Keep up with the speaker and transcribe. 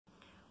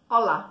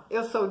Olá,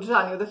 eu sou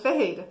Djanilda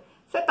Ferreira.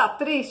 Você tá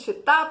triste?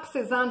 Tá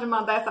precisando de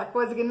mandar essa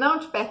coisa que não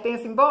te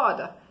pertence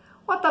embora?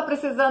 Ou tá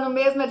precisando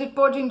mesmo é de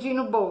pôr din-din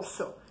no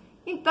bolso?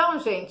 Então,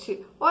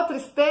 gente, ou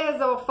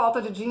tristeza ou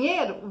falta de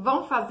dinheiro,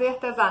 vão fazer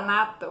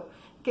artesanato,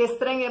 que esse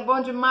trem é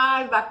bom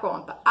demais da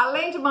conta.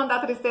 Além de mandar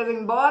a tristeza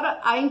embora,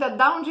 ainda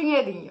dá um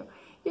dinheirinho.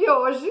 E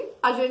hoje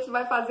a gente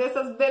vai fazer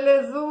essas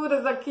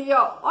belezuras aqui,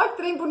 ó. Olha que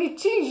trem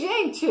bonitinho,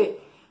 gente!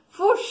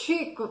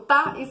 Fuxico,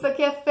 tá? Isso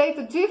aqui é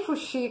feito de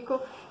fuxico.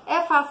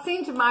 É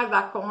facinho demais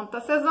da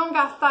conta. Vocês vão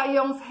gastar aí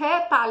uns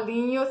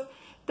retalhinhos.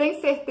 Tenho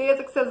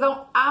certeza que vocês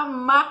vão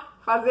amar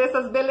fazer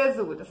essas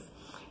belezuras.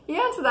 E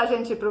antes da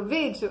gente ir pro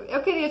vídeo,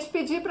 eu queria te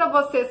pedir para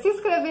você se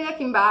inscrever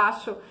aqui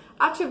embaixo,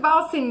 ativar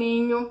o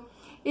sininho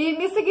e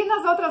me seguir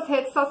nas outras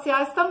redes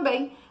sociais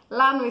também.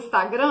 Lá no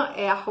Instagram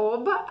é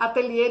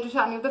 @ateliê de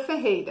Djanilda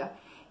Ferreira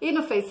e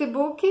no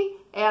Facebook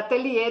é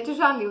ateliê de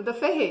Djanilda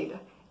Ferreira.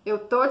 Eu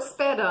tô te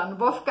esperando,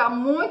 vou ficar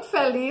muito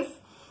feliz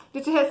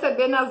de te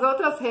receber nas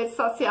outras redes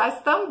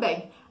sociais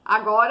também.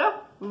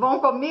 Agora, vão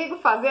comigo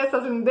fazer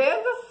essas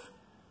lindezas?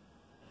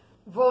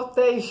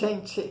 Voltei,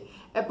 gente.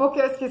 É porque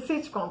eu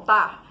esqueci de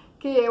contar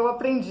que eu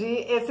aprendi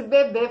esse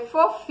bebê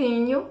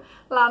fofinho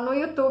lá no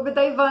YouTube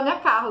da Ivânia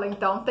Carla.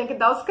 Então, tem que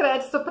dar os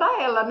créditos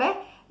para ela,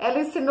 né? Ela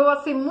ensinou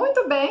assim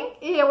muito bem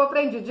e eu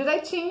aprendi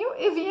direitinho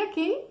e vim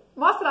aqui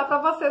mostrar para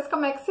vocês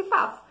como é que se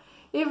faz.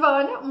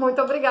 Ivânia,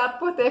 muito obrigada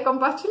por ter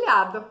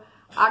compartilhado.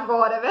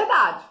 Agora é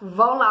verdade,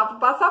 vão lá pro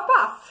passo a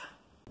passo.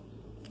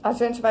 A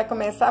gente vai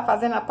começar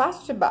fazendo a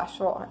parte de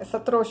baixo, ó, essa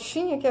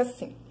trouxinha aqui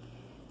assim.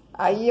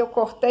 Aí eu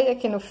cortei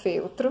aqui no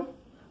feltro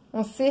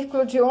um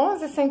círculo de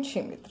 11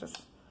 centímetros.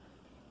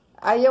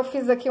 Aí eu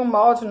fiz aqui um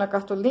molde na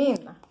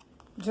cartolina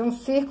de um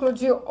círculo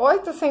de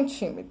 8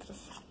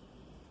 centímetros.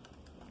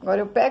 Agora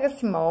eu pego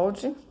esse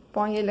molde,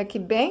 ponho ele aqui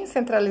bem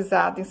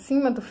centralizado em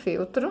cima do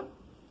feltro.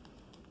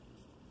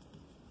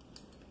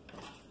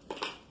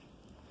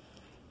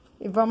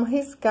 E vamos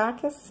riscar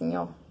aqui assim,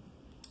 ó.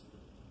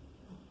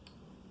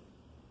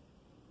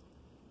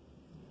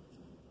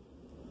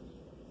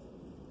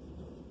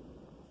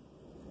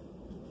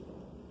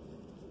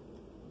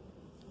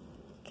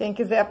 Quem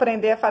quiser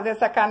aprender a fazer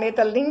essa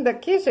caneta linda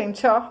aqui,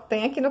 gente, ó,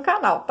 tem aqui no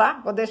canal, tá?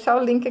 Vou deixar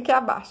o link aqui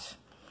abaixo.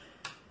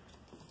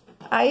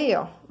 Aí,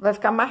 ó, vai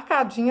ficar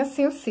marcadinho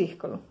assim o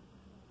círculo.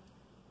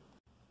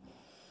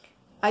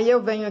 Aí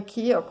eu venho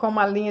aqui, ó, com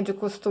uma linha de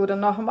costura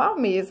normal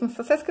mesmo. Se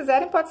vocês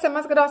quiserem, pode ser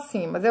mais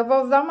grossinha, mas eu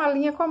vou usar uma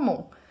linha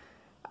comum.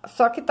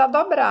 Só que tá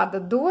dobrada,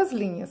 2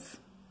 linhas.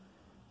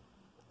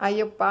 Aí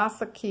eu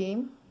passo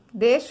aqui,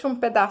 deixo um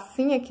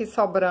pedacinho aqui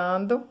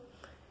sobrando.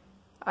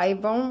 Aí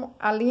vamos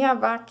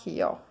alinhavar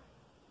aqui, ó.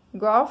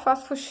 Igual eu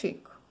faço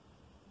fuxico.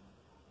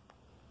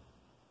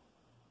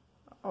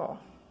 Ó.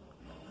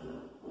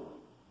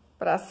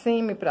 Pra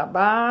cima e pra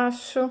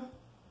baixo.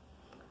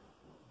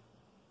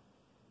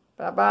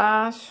 Pra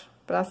baixo,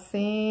 pra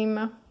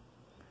cima,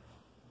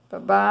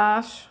 pra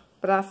baixo,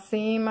 pra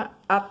cima,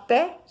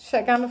 até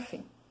chegar no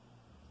fim.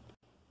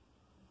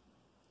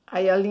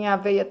 Aí,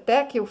 alinhavei até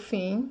aqui o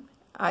fim.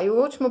 Aí,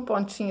 o último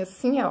pontinho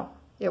assim, ó,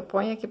 eu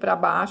ponho aqui pra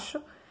baixo,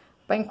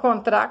 pra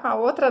encontrar com a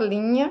outra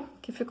linha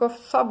que ficou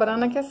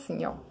sobrando aqui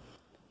assim, ó.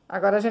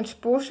 Agora, a gente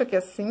puxa aqui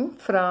assim,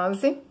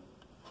 franze.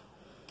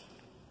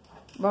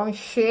 Vamos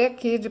encher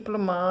aqui de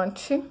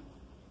plumante.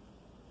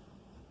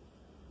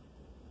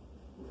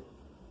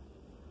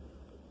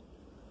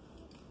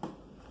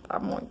 Tá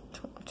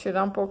muito. Vou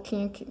tirar um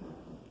pouquinho aqui,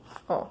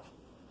 ó.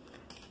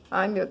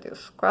 Ai, meu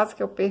Deus, quase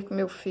que eu perco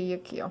meu fio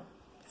aqui, ó.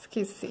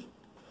 Esqueci.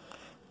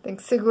 Tem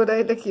que segurar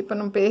ele aqui pra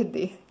não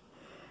perder.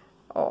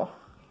 Ó.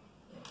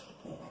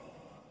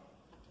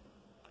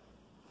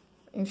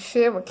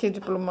 Encheu aqui de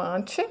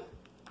plumante.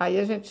 Aí,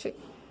 a gente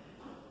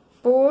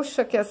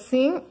puxa aqui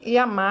assim e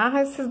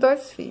amarra esses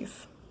 2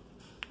 fios.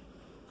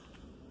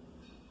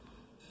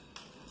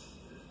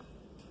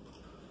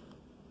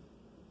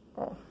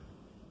 Ó.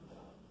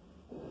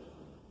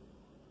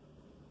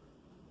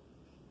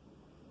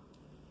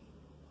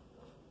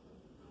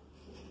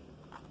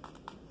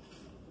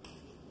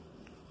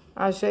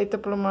 Ajeita o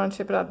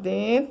plumante pra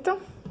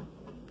dentro,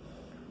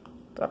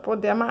 pra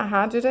poder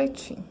amarrar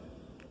direitinho.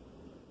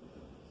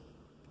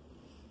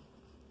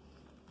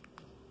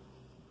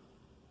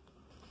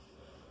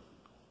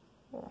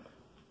 Ó,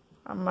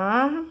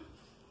 amarra.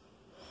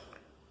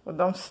 Vou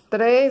dar uns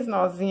 3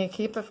 nozinhos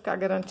aqui pra ficar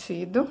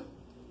garantido.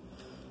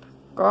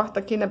 Corta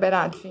aqui na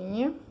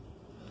beiradinha.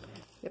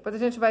 Depois a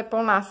gente vai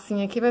pôr um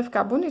lacinho aqui, vai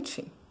ficar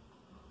bonitinho.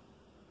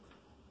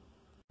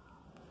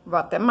 Vou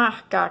até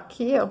marcar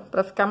aqui, ó,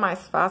 pra ficar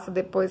mais fácil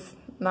depois,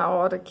 na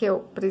hora que eu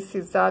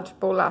precisar de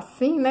pôr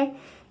lacinho, né?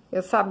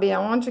 Eu saber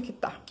aonde que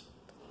tá.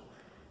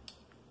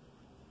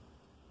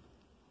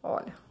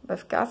 Olha, vai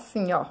ficar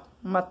assim, ó,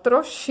 uma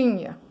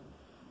trouxinha.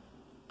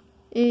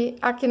 E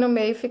aqui no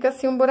meio fica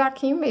assim um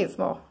buraquinho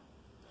mesmo, ó.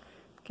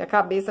 Que a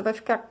cabeça vai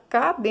ficar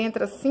cá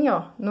dentro assim,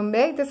 ó, no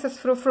meio desses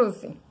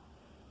frufruzinhos.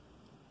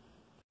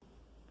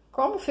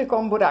 Como ficou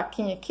um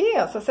buraquinho aqui,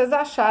 ó, se vocês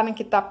acharem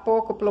que tá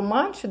pouco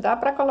plumante, dá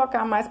pra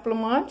colocar mais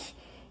plumante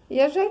e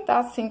ajeitar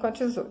assim com a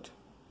tesoura.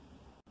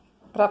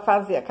 Para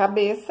fazer a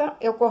cabeça,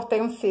 eu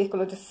cortei um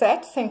círculo de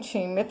 7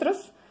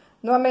 centímetros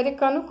no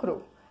americano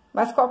cru.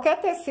 Mas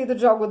qualquer tecido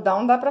de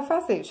algodão dá para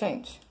fazer,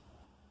 gente.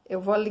 Eu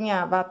vou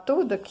alinhavar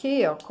tudo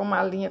aqui, ó, com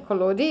uma linha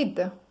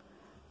colorida,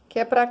 que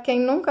é para quem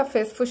nunca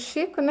fez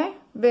fuxico, né?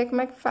 Ver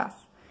como é que faz.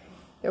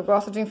 Eu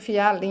gosto de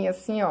enfiar a linha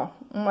assim, ó,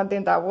 uma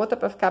dentro da outra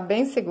para ficar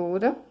bem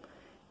segura.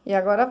 E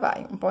agora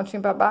vai, um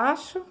pontinho para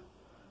baixo,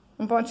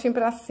 um pontinho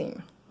para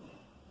cima.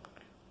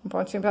 Um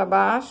pontinho para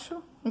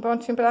baixo, um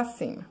pontinho para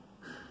cima.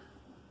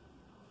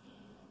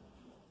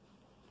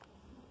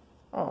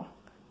 Ó,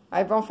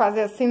 aí vamos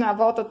fazer assim na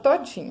volta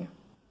todinha.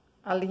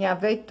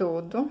 Alinhavei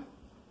tudo.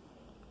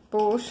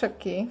 Puxa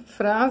aqui,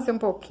 franze um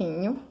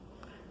pouquinho.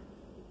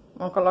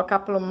 Vamos colocar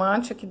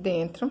plumante aqui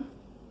dentro.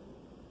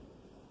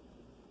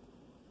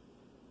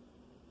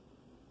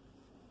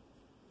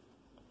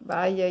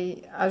 Vai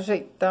aí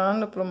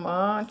ajeitando o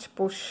plumante,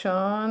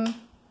 puxando.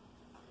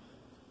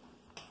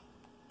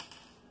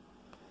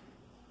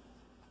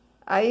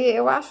 Aí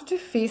eu acho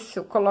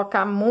difícil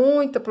colocar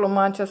muito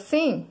plumante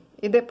assim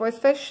e depois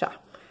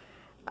fechar.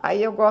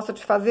 Aí eu gosto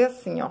de fazer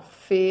assim, ó,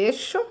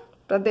 fecho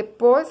para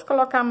depois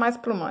colocar mais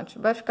plumante.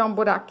 Vai ficar um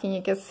buraquinho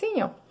aqui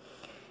assim, ó.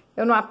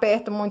 Eu não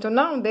aperto muito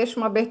não, deixo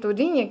uma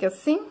aberturinha aqui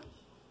assim.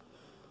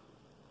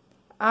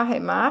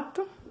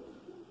 Arremato.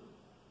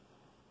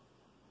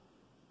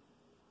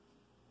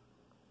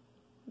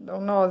 Dou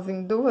um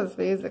nozinho 2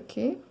 vezes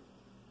aqui.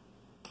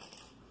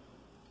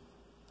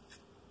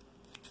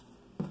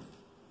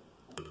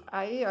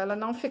 Aí, ó, ela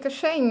não fica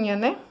cheinha,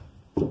 né?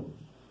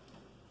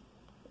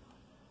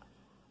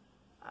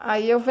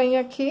 Aí, eu venho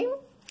aqui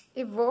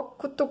e vou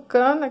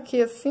cutucando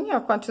aqui assim, ó,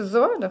 com a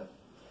tesoura,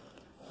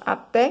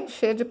 até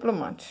encher de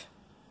plumante.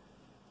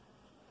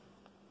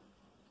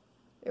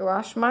 Eu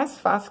acho mais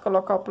fácil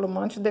colocar o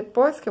plumante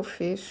depois que eu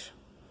fecho.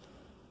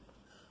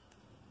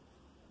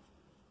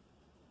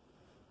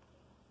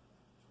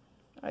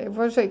 Aí, eu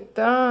vou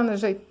ajeitando,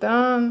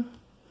 ajeitando,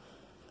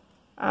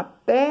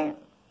 até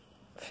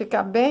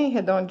ficar bem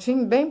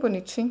redondinho, bem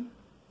bonitinho.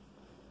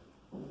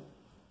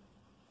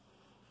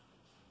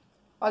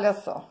 Olha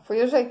só,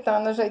 fui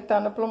ajeitando,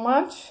 ajeitando o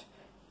plumante.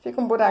 Fica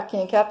um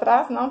buraquinho aqui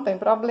atrás, não tem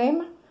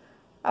problema.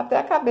 Até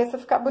a cabeça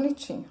ficar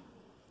bonitinha.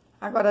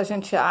 Agora, a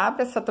gente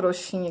abre essa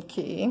trouxinha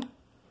aqui.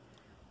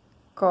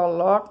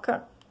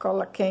 Coloca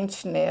cola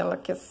quente nela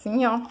aqui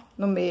assim, ó,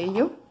 no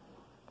meio.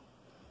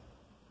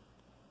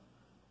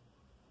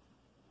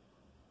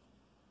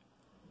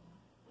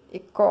 E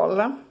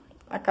cola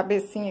a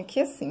cabecinha aqui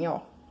assim,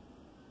 ó.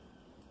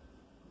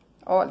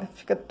 Olha,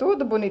 fica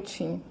tudo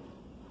bonitinho.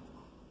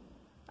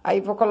 Aí,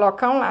 vou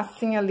colocar um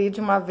lacinho ali de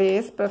uma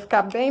vez, pra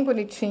ficar bem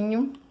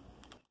bonitinho.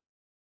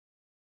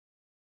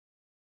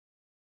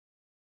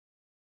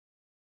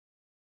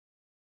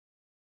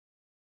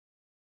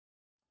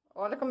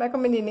 Olha como é que o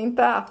menininho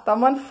tá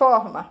tomando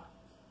forma.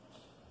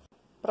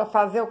 Pra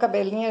fazer o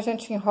cabelinho, a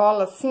gente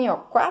enrola assim, ó,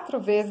 4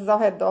 vezes ao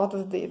redor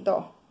dos dedos,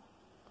 ó.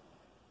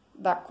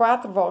 Dá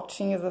 4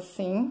 voltinhas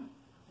assim.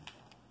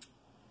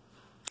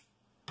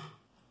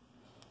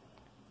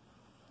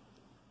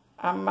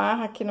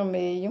 Amarra aqui no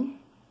meio.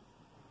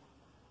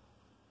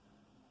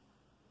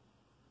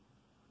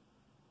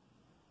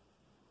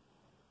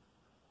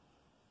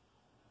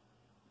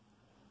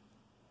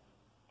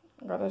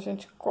 Agora, a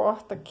gente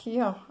corta aqui,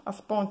 ó,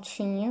 as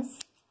pontinhas.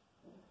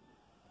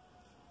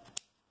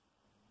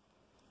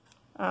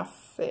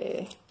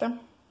 Acerta.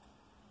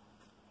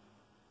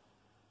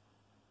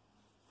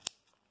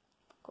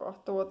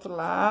 Corta o outro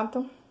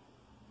lado.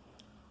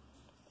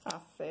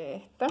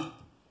 Acerta.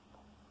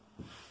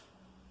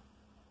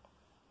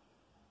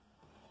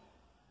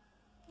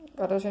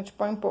 Agora, a gente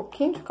põe um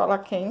pouquinho de cola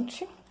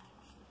quente.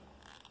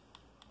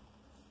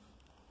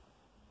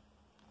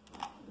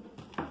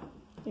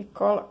 E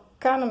cola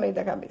cá no meio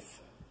da cabeça.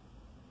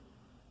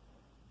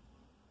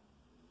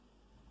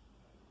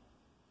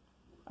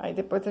 Aí,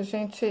 depois a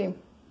gente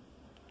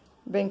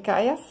vem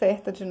cá e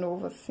acerta de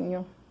novo, assim,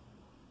 ó.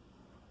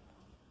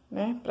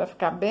 Né? Pra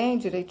ficar bem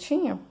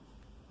direitinho.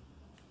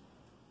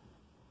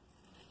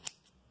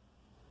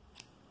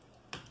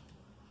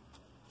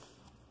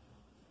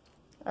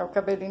 Aí, o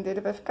cabelinho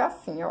dele vai ficar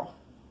assim, ó.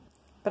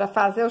 Pra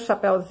fazer o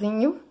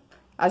chapéuzinho,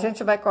 a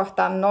gente vai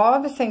cortar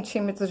 9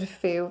 centímetros de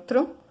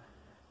feltro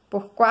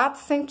por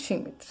 4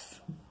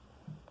 centímetros.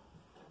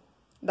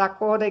 Da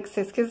cor aí que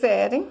vocês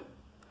quiserem.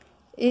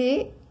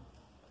 E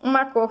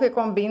uma cor que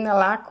combina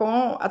lá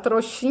com a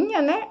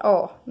trouxinha, né?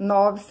 Ó,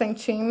 9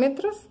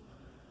 centímetros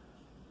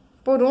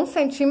por 1,5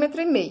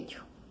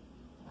 centímetro.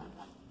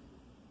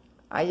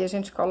 Aí, a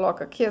gente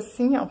coloca aqui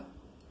assim, ó.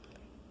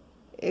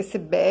 Esse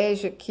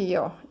bege aqui,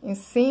 ó, em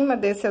cima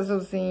desse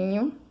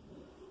azulzinho.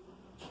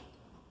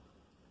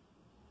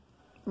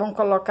 Vamos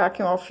colocar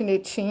aqui um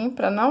alfinetinho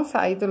para não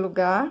sair do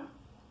lugar.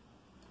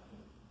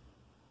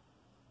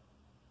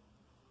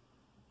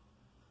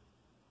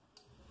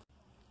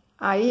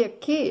 Aí,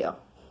 aqui, ó,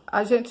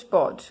 a gente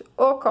pode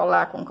ou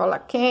colar com cola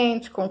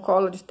quente, com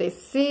cola de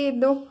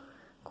tecido,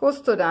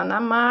 costurar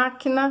na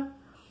máquina,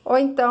 ou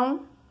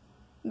então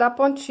dar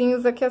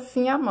pontinhos aqui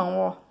assim à mão,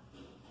 ó.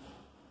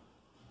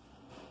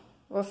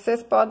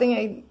 Vocês podem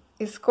aí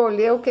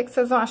escolher o que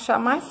vocês vão achar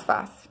mais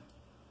fácil.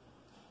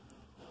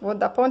 Vou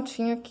dar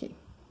pontinho aqui.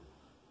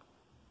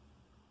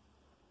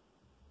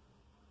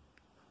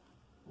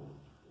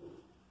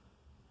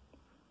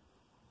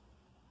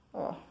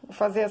 Ó, vou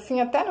fazer assim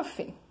até no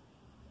fim.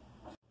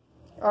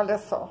 Olha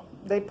só,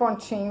 dei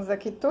pontinhos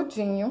aqui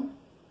tudinho.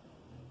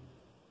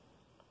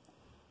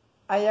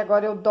 Aí,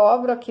 agora eu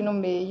dobro aqui no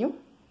meio,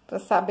 pra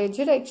saber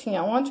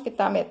direitinho onde que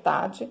tá a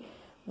metade.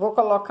 Vou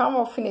colocar um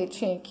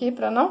alfinetinho aqui,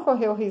 pra não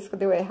correr o risco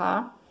de eu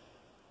errar.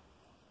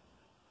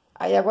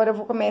 Aí, agora eu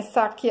vou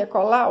começar aqui a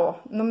colar, ó,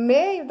 no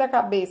meio da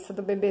cabeça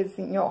do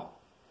bebezinho, ó.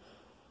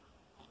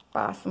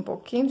 Passo um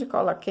pouquinho de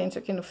cola quente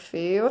aqui no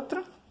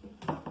feltro.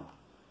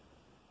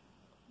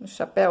 No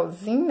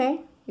chapéuzinho, né?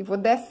 E vou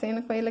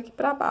descendo com ele aqui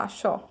pra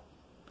baixo, ó.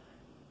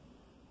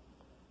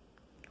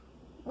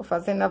 Vou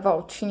fazendo a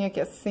voltinha aqui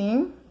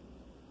assim.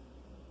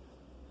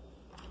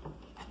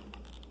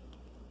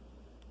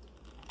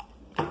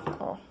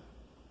 Ó.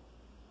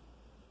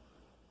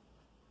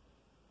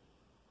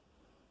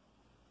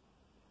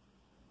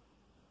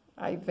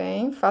 Aí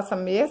vem, faço a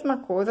mesma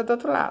coisa do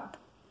outro lado.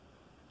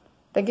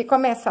 Tem que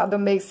começar do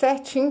meio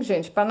certinho,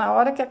 gente, pra na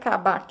hora que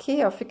acabar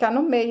aqui, ó, ficar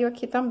no meio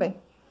aqui também.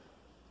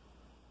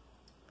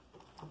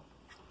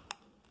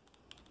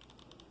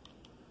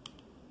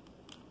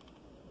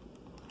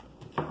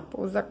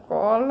 Pus a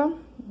cola,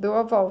 dou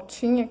a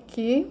voltinha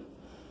aqui.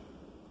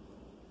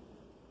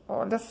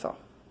 Olha só.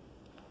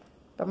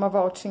 Dá uma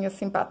voltinha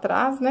assim pra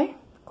trás, né?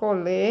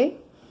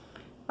 Colei.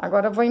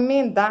 Agora, eu vou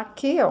emendar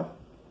aqui, ó,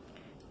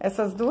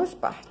 essas duas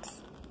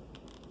partes.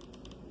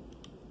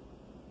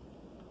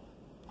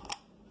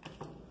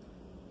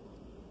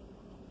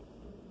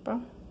 Opa.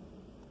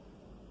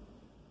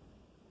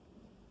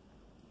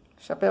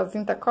 O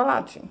chapeuzinho tá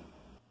coladinho.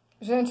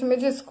 Gente, me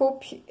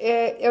desculpe,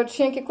 eu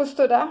tinha que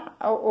costurar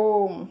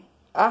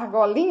a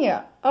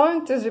argolinha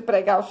antes de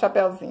pregar o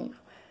chapeuzinho.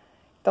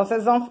 Então,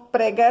 vocês vão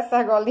pregar essa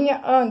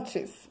argolinha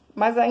antes,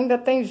 mas ainda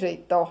tem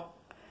jeito, ó.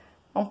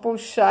 Vamos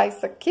puxar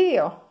isso aqui,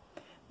 ó.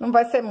 Não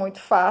vai ser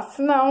muito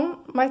fácil, não,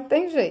 mas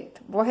tem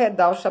jeito. Vou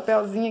redar o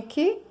chapeuzinho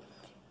aqui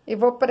e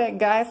vou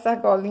pregar essa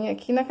argolinha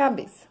aqui na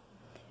cabeça.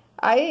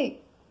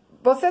 Aí,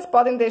 vocês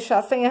podem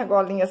deixar sem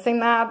argolinha, sem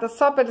nada,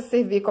 só para ele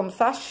servir como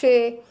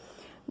sachê.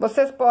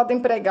 Vocês podem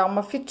pregar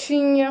uma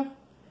fitinha,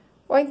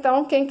 ou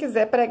então, quem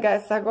quiser pregar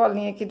essa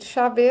argolinha aqui de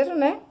chaveiro,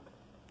 né?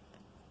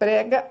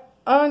 Prega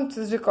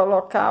antes de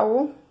colocar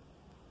o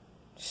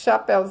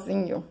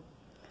chapeuzinho.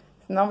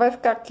 Senão vai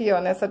ficar aqui, ó,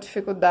 nessa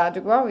dificuldade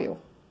igual eu.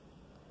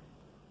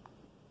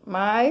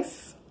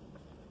 Mas,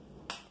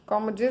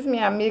 como diz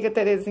minha amiga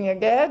Terezinha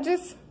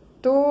Guedes,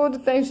 tudo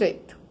tem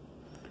jeito.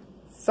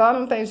 Só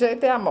não tem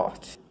jeito é a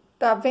morte.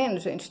 Tá vendo,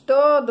 gente?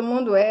 Todo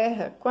mundo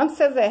erra. Quando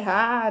vocês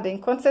errarem,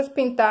 quando vocês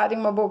pintarem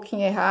uma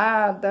boquinha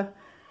errada,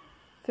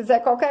 fizer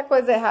qualquer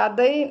coisa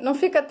errada aí, não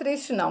fica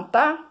triste não,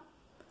 tá?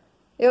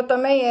 Eu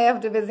também erro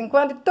de vez em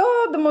quando e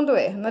todo mundo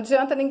erra. Não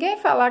adianta ninguém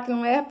falar que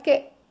não erra,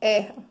 porque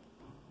erra.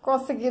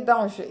 Consegui dar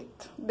um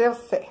jeito. Deu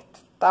certo.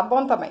 Tá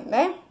bom também,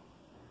 né?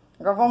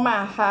 Agora vou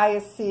amarrar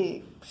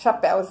esse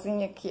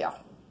chapéuzinho aqui, ó.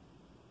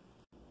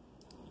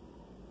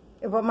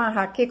 Eu vou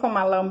amarrar aqui com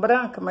uma lã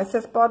branca, mas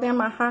vocês podem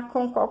amarrar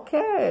com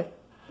qualquer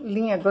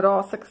linha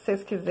grossa que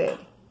vocês quiserem.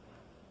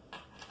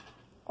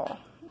 Ó,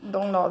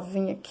 dou um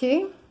nozinho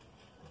aqui.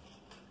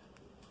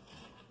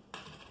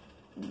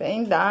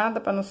 Bem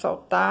dada, pra não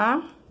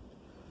soltar.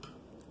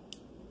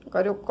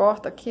 Agora eu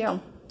corto aqui, ó,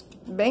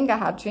 bem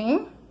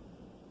agarradinho.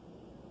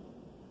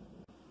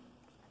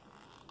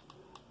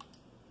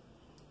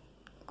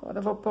 Agora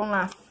eu vou pôr um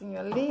lacinho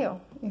ali, ó,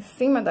 em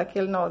cima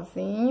daquele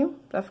nozinho,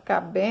 pra ficar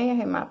bem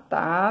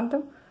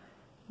arrematado,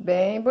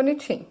 bem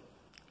bonitinho.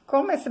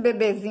 Como esse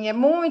bebezinho é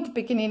muito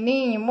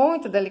pequenininho,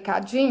 muito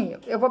delicadinho,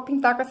 eu vou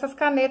pintar com essas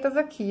canetas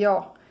aqui,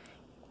 ó.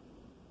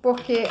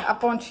 Porque a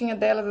pontinha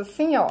delas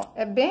assim, ó,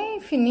 é bem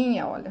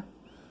fininha, olha.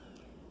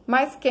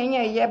 Mas quem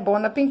aí é bom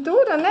na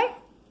pintura, né?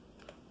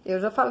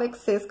 Eu já falei com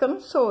vocês que eu não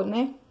sou,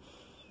 né?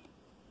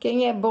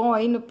 Quem é bom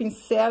aí no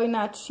pincel e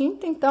na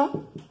tinta,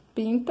 então,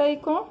 pinta aí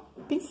com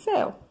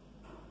pincel.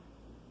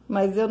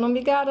 Mas eu não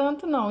me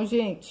garanto não,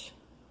 gente.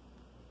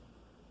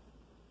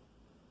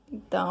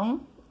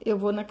 Então, eu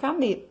vou na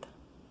caneta.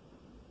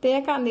 Tem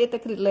a caneta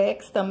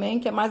acrylex também,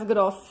 que é mais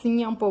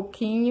grossinha um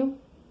pouquinho,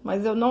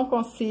 mas eu não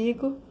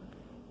consigo.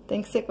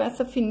 Tem que ser com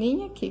essa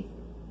fininha aqui.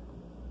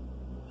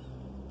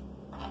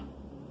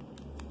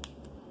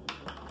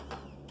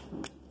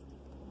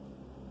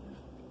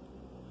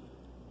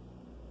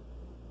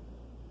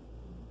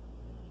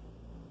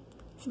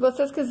 Se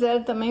vocês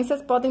quiserem também,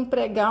 vocês podem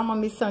pregar uma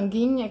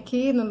miçanguinha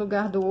aqui no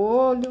lugar do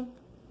olho.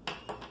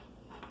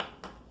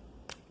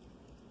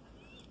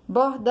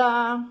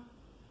 Bordar.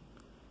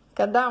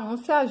 Cada um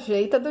se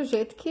ajeita do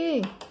jeito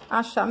que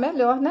achar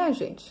melhor, né,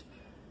 gente?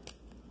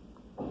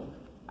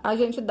 A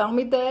gente dá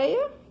uma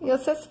ideia e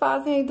vocês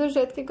fazem aí do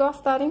jeito que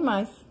gostarem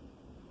mais.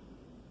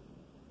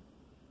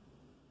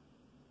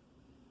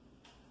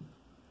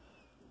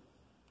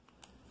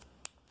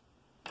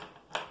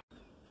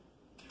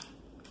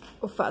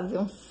 Vou fazer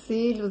uns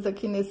cílios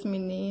aqui nesse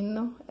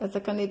menino.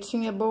 Essa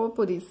canetinha é boa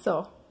por isso,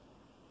 ó.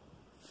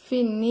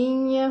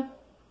 Fininha.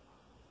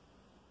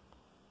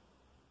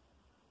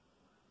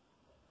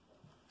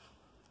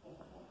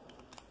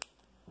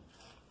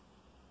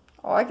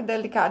 Olha que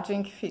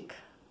delicadinho que fica.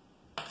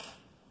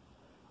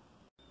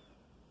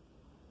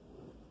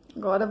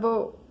 Agora eu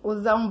vou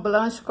usar um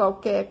blush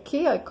qualquer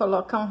aqui, ó, e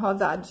colocar um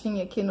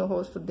rosadinho aqui no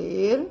rosto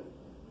dele.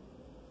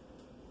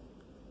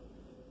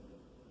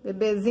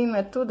 Bebezinho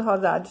é tudo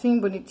rosadinho,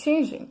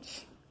 bonitinho,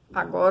 gente.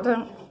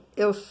 Agora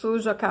eu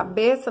sujo a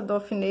cabeça do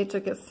alfinete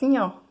aqui assim,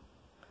 ó,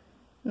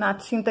 na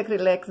tinta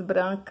acrylex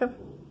branca.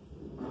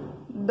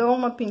 Dou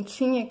uma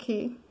pintinha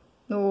aqui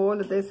no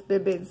olho desse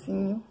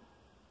bebezinho.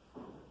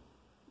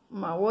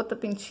 Uma outra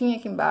pintinha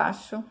aqui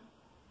embaixo.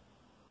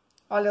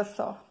 Olha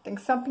só, tem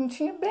que ser uma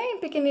pintinha bem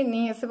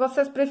pequenininha. Se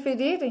vocês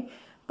preferirem,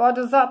 pode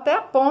usar até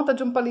a ponta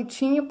de um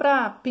palitinho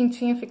para a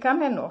pintinha ficar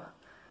menor.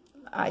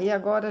 Aí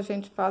agora a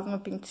gente faz uma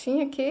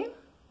pintinha aqui.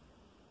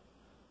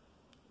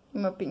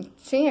 Uma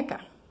pintinha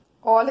cá.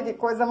 Olha que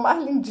coisa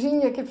mais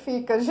lindinha que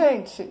fica,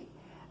 gente.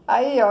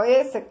 Aí, ó,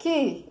 esse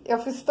aqui eu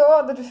fiz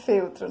todo de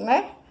feltro,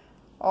 né?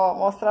 Ó,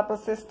 mostrar pra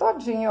vocês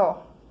todinho, ó.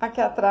 Aqui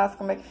atrás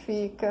como é que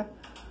fica.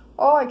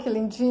 Olha que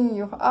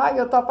lindinho. Ai,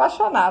 eu tô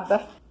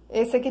apaixonada.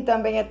 Esse aqui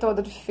também é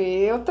todo de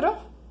feltro.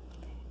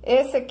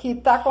 Esse aqui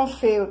tá com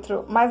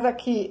feltro, mas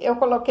aqui eu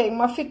coloquei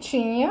uma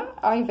fitinha,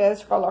 ao invés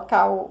de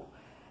colocar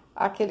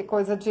aquele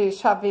coisa de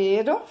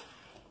chaveiro.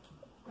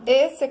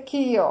 Esse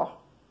aqui, ó,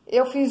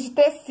 eu fiz de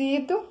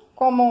tecido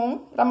comum,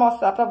 pra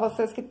mostrar pra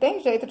vocês que tem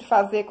jeito de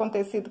fazer com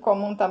tecido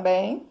comum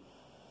também.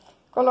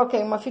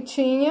 Coloquei uma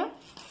fitinha.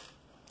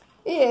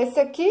 E esse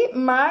aqui,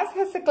 mais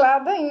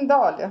reciclado ainda,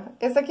 olha.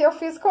 Esse aqui eu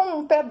fiz com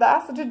um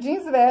pedaço de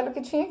jeans velho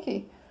que tinha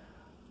aqui.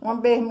 Uma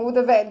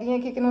bermuda velhinha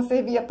aqui que não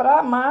servia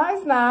pra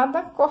mais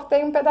nada,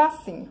 cortei um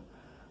pedacinho.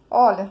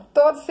 Olha,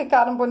 todos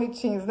ficaram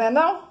bonitinhos, né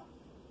não?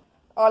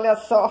 Olha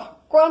só,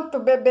 quanto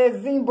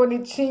bebezinho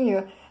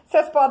bonitinho.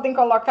 Vocês podem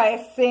colocar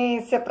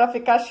essência pra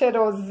ficar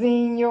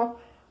cheirosinho.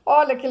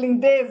 Olha que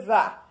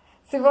lindeza!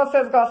 Se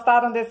vocês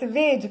gostaram desse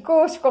vídeo,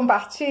 curte,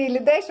 compartilhe,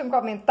 deixe um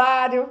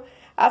comentário.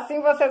 Assim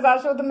vocês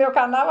ajudam o meu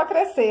canal a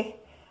crescer.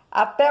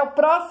 Até o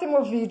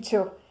próximo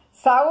vídeo.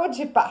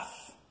 Saúde e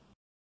paz!